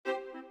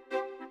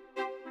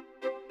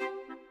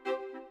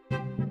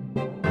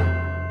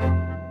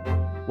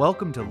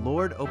Welcome to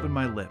Lord Open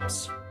My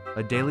Lips,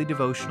 a daily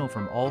devotional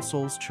from All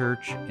Souls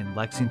Church in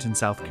Lexington,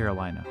 South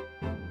Carolina.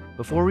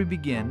 Before we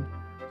begin,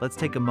 let's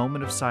take a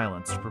moment of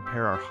silence to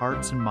prepare our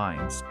hearts and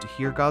minds to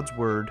hear God's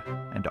word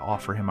and to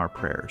offer Him our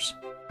prayers.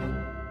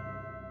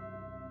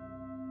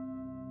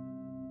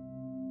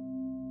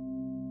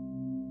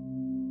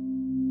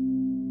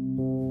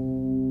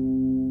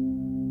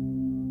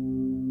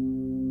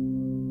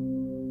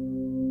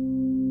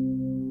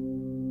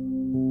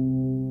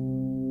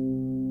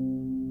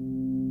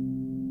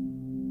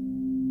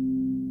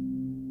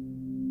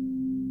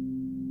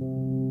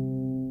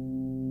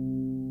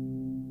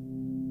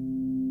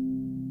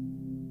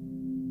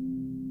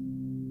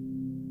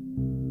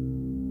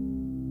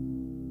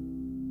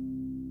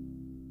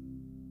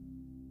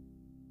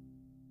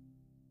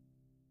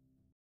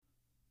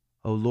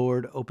 O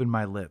Lord, open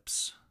my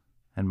lips,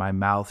 and my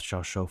mouth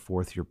shall show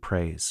forth your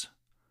praise.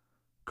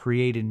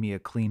 Create in me a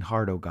clean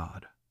heart, O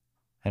God,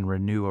 and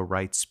renew a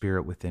right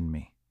spirit within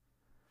me.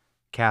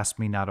 Cast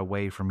me not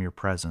away from your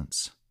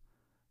presence,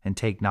 and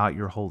take not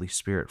your Holy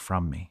Spirit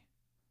from me.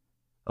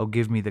 O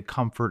give me the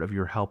comfort of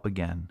your help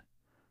again,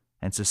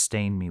 and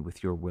sustain me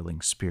with your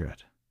willing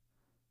spirit.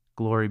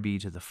 Glory be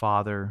to the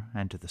Father,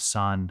 and to the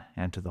Son,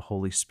 and to the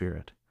Holy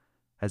Spirit,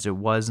 as it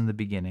was in the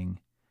beginning,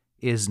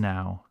 is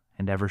now,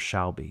 and ever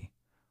shall be,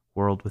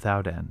 world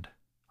without end.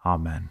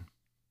 Amen.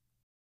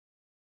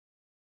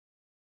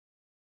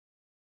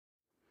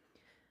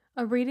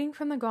 A reading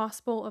from the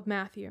Gospel of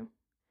Matthew,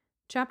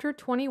 chapter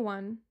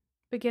 21,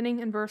 beginning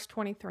in verse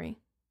 23.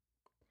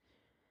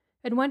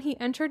 And when he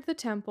entered the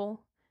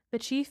temple, the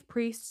chief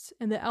priests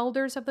and the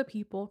elders of the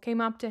people came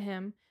up to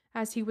him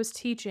as he was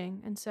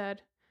teaching and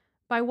said,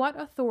 "By what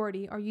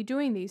authority are you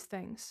doing these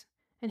things?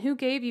 And who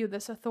gave you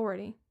this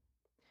authority?"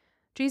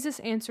 Jesus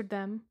answered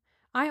them,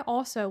 "I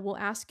also will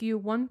ask you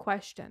one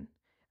question,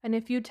 and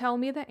if you tell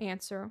me the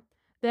answer,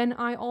 then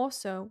I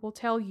also will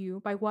tell you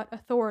by what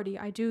authority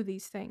I do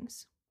these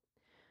things.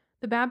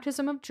 The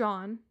baptism of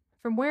John,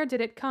 from where did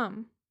it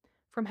come?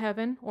 From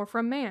heaven or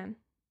from man?"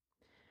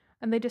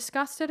 And they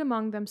discussed it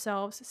among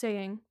themselves,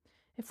 saying,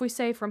 "If we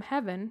say from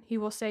heaven, he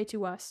will say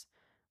to us,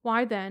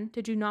 'Why then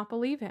did you not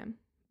believe him?'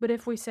 But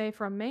if we say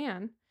from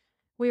man,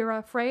 we are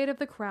afraid of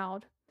the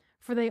crowd,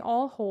 for they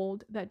all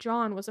hold that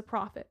John was a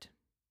prophet."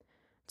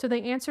 So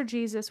they answered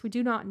Jesus, "We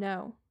do not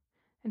know."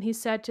 And he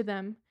said to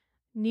them,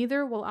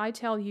 "Neither will I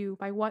tell you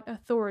by what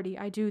authority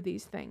I do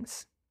these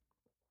things.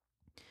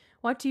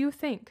 What do you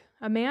think?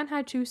 A man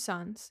had 2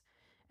 sons,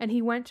 and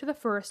he went to the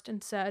first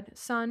and said,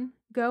 'Son,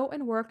 go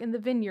and work in the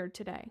vineyard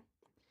today.'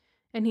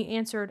 And he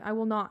answered, 'I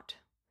will not.'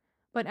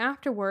 But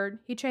afterward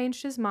he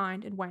changed his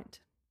mind and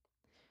went.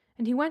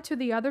 And he went to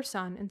the other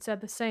son and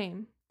said the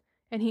same.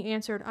 And he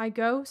answered, 'I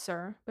go,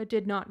 sir,' but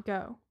did not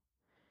go.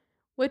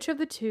 Which of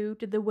the 2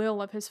 did the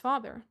will of his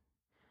father?"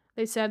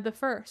 They said, "The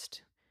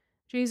first."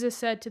 Jesus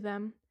said to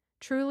them,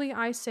 "Truly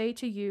I say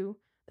to you,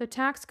 the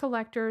tax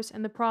collectors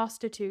and the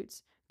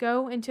prostitutes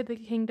go into the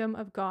kingdom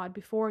of God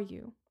before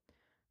you.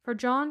 For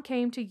John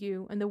came to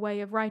you in the way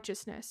of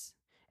righteousness,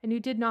 and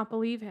you did not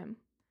believe him,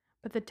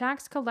 but the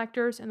tax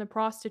collectors and the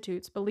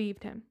prostitutes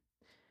believed him.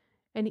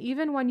 And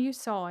even when you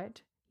saw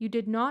it, you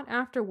did not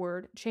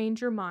afterward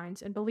change your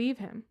minds and believe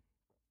him."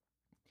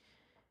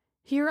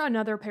 Hear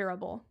another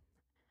parable.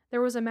 There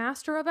was a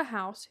master of a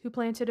house who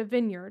planted a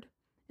vineyard,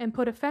 and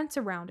put a fence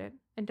around it,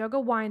 and dug a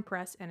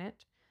winepress in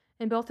it,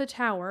 and built a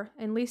tower,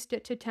 and leased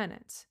it to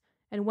tenants,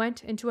 and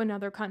went into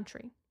another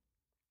country.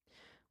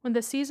 When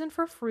the season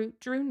for fruit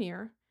drew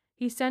near,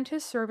 he sent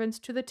his servants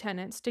to the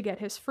tenants to get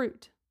his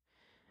fruit.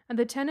 And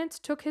the tenants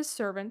took his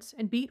servants,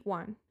 and beat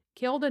one,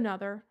 killed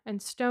another,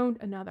 and stoned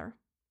another.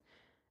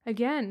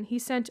 Again he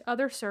sent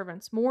other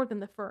servants more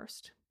than the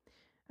first,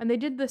 and they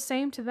did the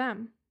same to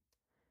them.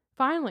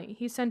 Finally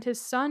he sent his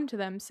son to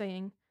them,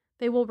 saying,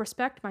 "They will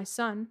respect my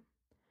son."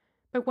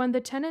 But when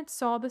the tenants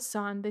saw the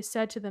son, they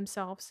said to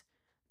themselves,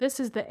 "This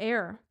is the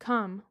heir.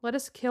 Come, let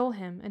us kill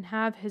him and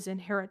have his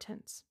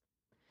inheritance."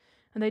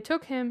 And they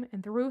took him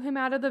and threw him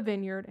out of the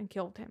vineyard and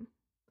killed him.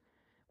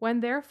 When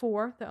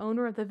therefore the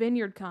owner of the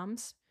vineyard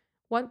comes,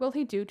 what will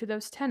he do to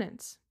those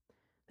tenants?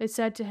 They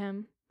said to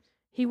him,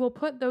 "He will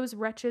put those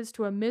wretches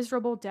to a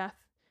miserable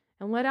death,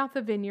 and let out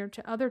the vineyard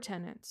to other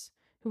tenants,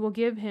 who will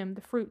give him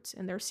the fruits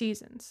in their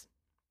seasons."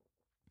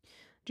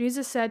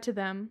 Jesus said to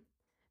them,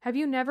 "Have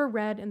you never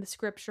read in the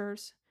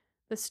Scriptures,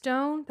 'The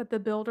stone that the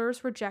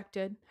builders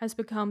rejected has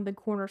become the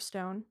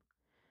cornerstone'?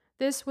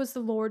 This was the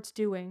Lord's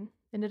doing,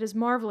 and it is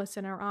marvelous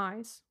in our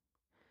eyes.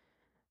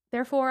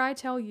 Therefore I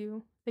tell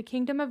you, the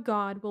kingdom of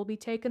God will be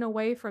taken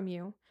away from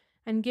you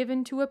and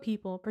given to a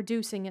people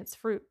producing its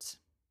fruits.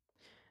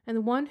 And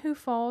the one who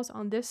falls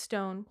on this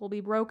stone will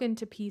be broken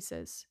to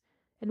pieces,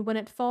 and when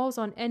it falls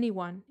on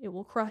anyone, it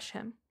will crush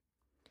him."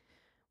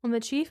 When the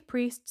chief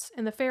priests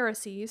and the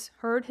Pharisees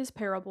heard his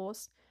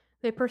parables,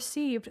 they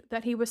perceived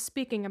that he was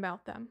speaking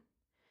about them.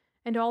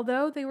 And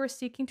although they were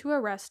seeking to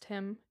arrest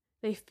him,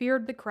 they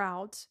feared the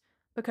crowds,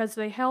 because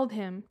they held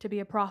him to be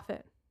a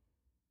prophet.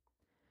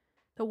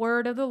 The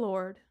word of the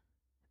Lord.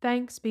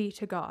 Thanks be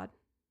to God.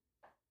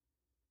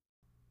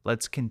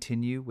 Let's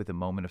continue with a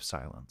moment of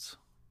silence.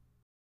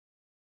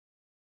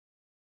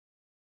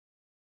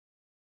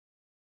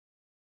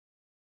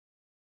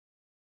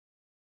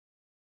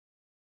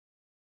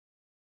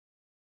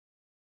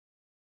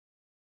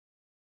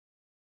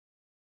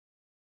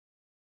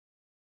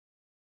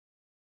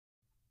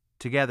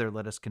 Together,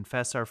 let us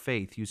confess our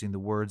faith using the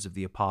words of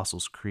the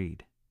Apostles'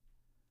 Creed.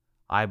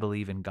 I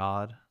believe in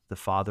God, the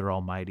Father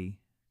Almighty,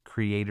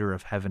 creator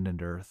of heaven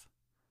and earth.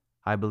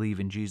 I believe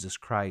in Jesus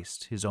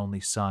Christ, his only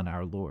Son,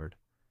 our Lord.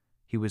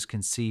 He was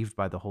conceived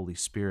by the Holy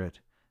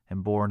Spirit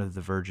and born of the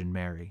Virgin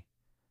Mary.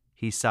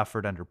 He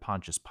suffered under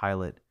Pontius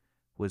Pilate,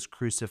 was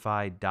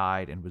crucified,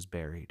 died, and was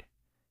buried.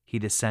 He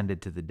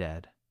descended to the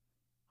dead.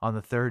 On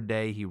the third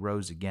day he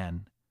rose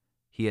again.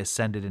 He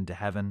ascended into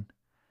heaven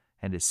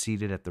and is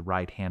seated at the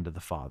right hand of the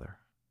Father.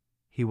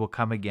 He will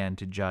come again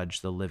to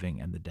judge the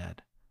living and the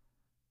dead.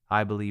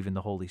 I believe in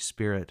the Holy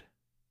Spirit,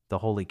 the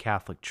Holy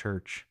Catholic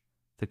Church,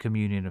 the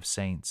communion of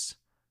saints,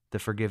 the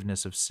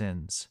forgiveness of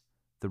sins,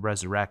 the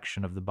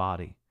resurrection of the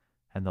body,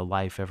 and the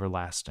life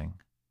everlasting.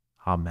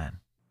 Amen.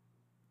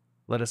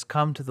 Let us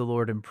come to the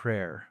Lord in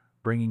prayer,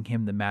 bringing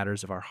him the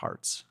matters of our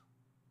hearts.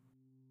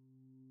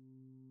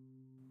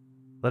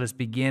 Let us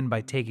begin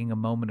by taking a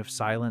moment of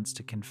silence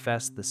to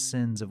confess the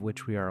sins of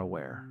which we are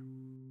aware.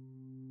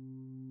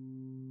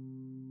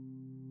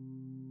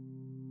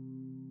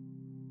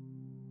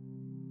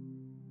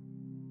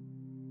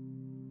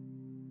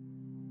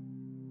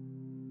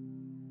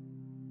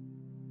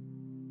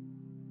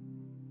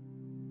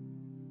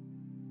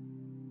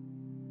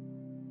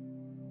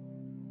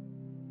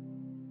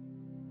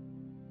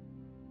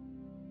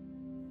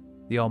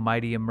 The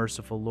Almighty and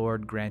merciful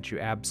Lord grant you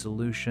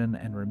absolution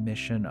and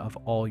remission of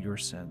all your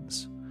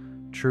sins,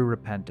 true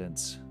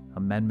repentance,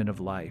 amendment of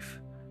life,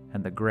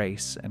 and the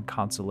grace and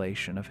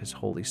consolation of his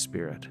Holy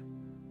Spirit.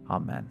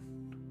 Amen.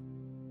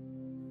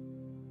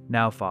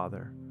 Now,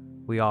 Father,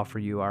 we offer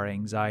you our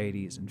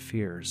anxieties and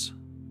fears.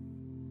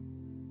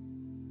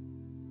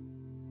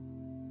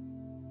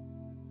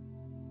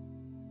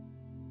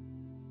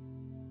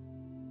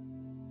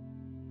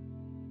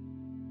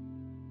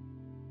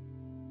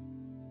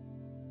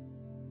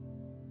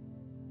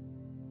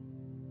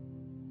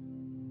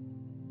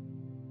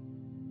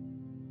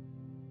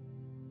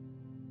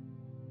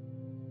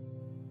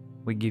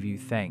 We give you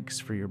thanks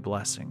for your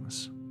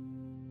blessings.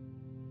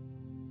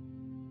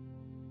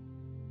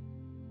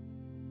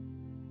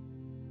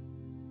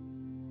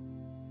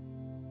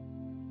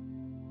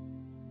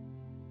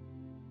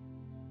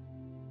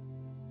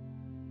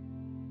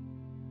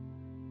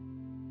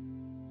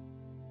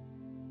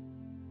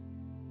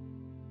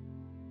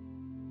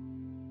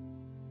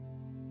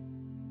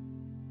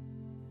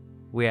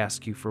 We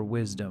ask you for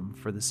wisdom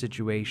for the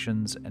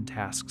situations and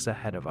tasks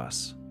ahead of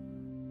us.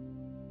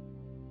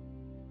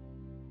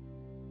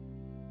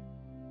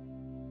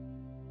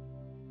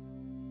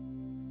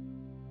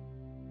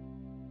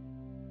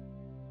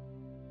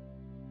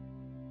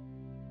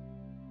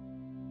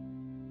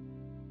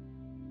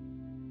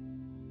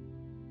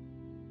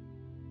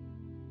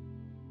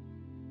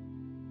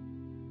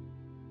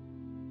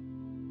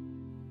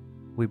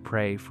 We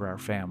pray for our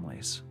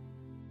families.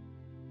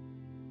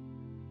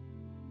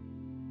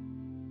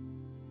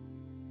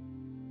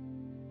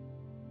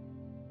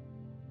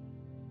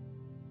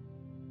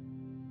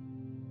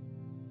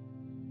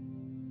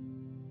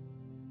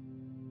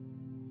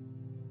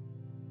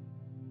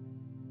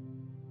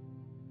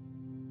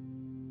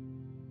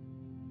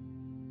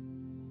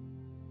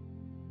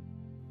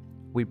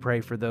 We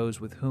pray for those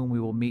with whom we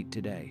will meet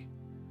today,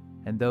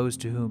 and those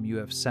to whom you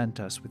have sent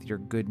us with your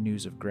good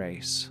news of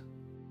grace.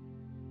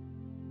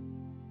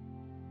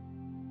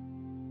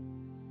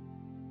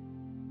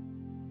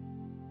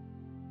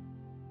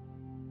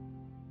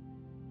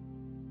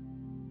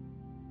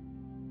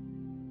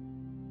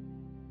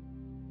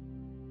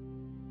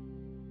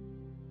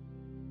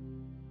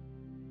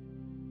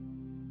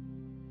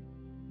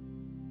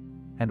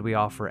 And we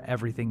offer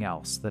everything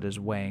else that is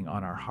weighing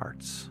on our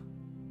hearts.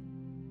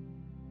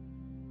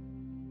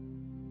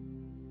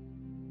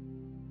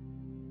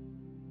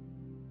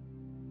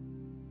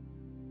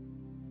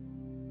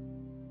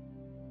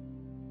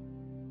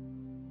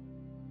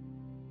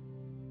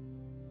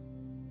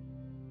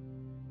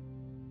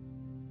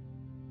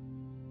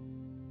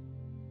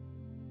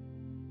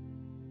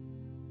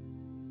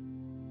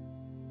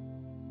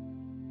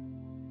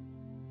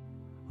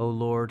 O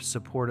Lord,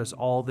 support us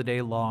all the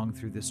day long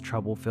through this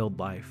trouble-filled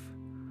life,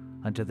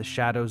 until the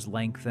shadows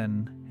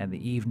lengthen and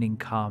the evening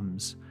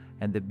comes,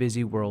 and the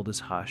busy world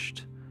is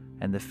hushed,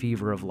 and the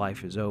fever of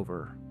life is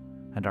over,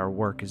 and our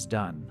work is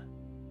done.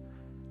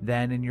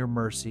 Then in your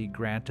mercy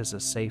grant us a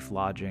safe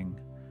lodging,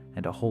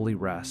 and a holy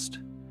rest,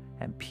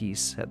 and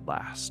peace at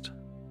last.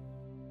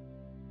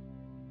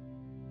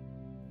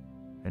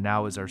 And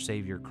now as our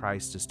Savior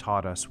Christ has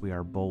taught us, we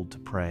are bold to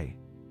pray.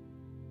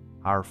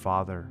 Our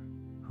Father,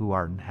 who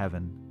art in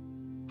heaven,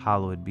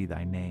 hallowed be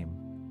thy name.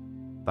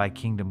 Thy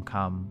kingdom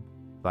come,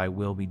 thy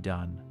will be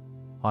done,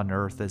 on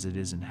earth as it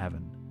is in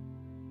heaven.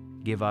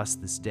 Give us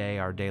this day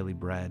our daily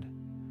bread,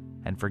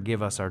 and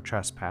forgive us our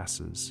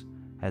trespasses,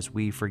 as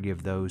we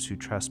forgive those who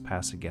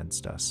trespass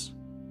against us.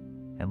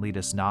 And lead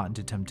us not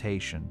into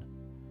temptation,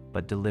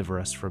 but deliver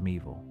us from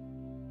evil.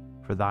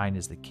 For thine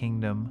is the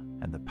kingdom,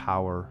 and the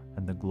power,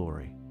 and the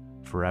glory,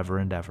 forever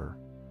and ever.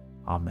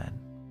 Amen.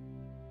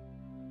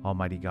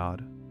 Almighty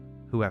God,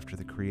 who after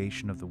the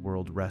creation of the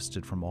world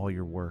rested from all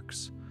your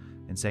works,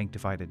 and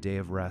sanctified a day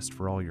of rest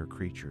for all your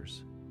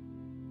creatures,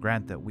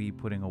 grant that we,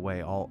 putting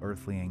away all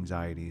earthly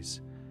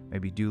anxieties, may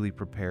be duly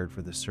prepared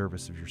for the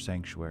service of your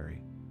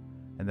sanctuary,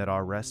 and that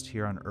our rest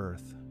here on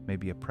earth may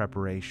be a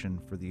preparation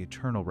for the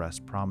eternal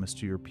rest promised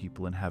to your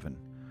people in heaven,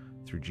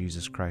 through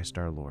Jesus Christ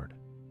our Lord.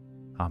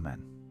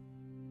 Amen.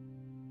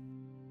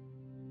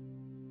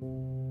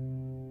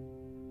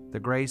 The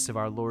grace of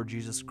our Lord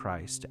Jesus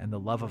Christ, and the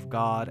love of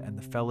God, and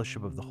the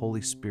fellowship of the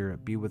Holy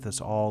Spirit be with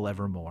us all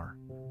evermore.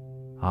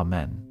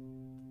 Amen.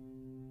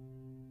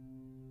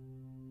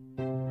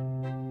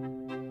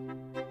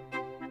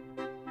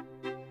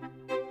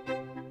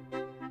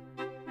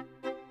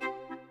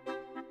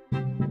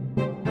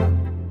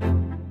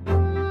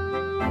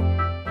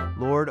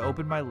 Lord,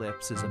 Open My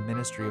Lips is a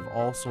ministry of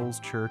All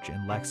Souls Church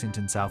in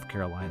Lexington, South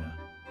Carolina.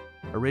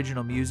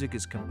 Original music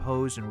is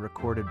composed and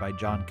recorded by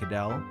John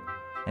Cadell,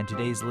 and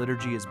today's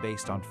liturgy is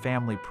based on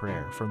family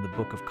prayer from the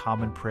Book of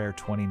Common Prayer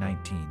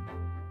 2019.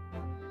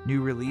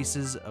 New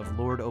releases of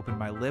Lord, Open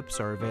My Lips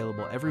are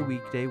available every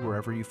weekday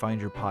wherever you find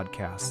your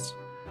podcasts,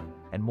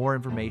 and more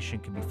information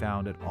can be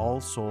found at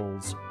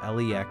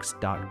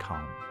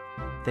allsoulslex.com.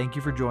 Thank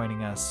you for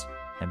joining us,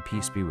 and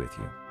peace be with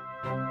you.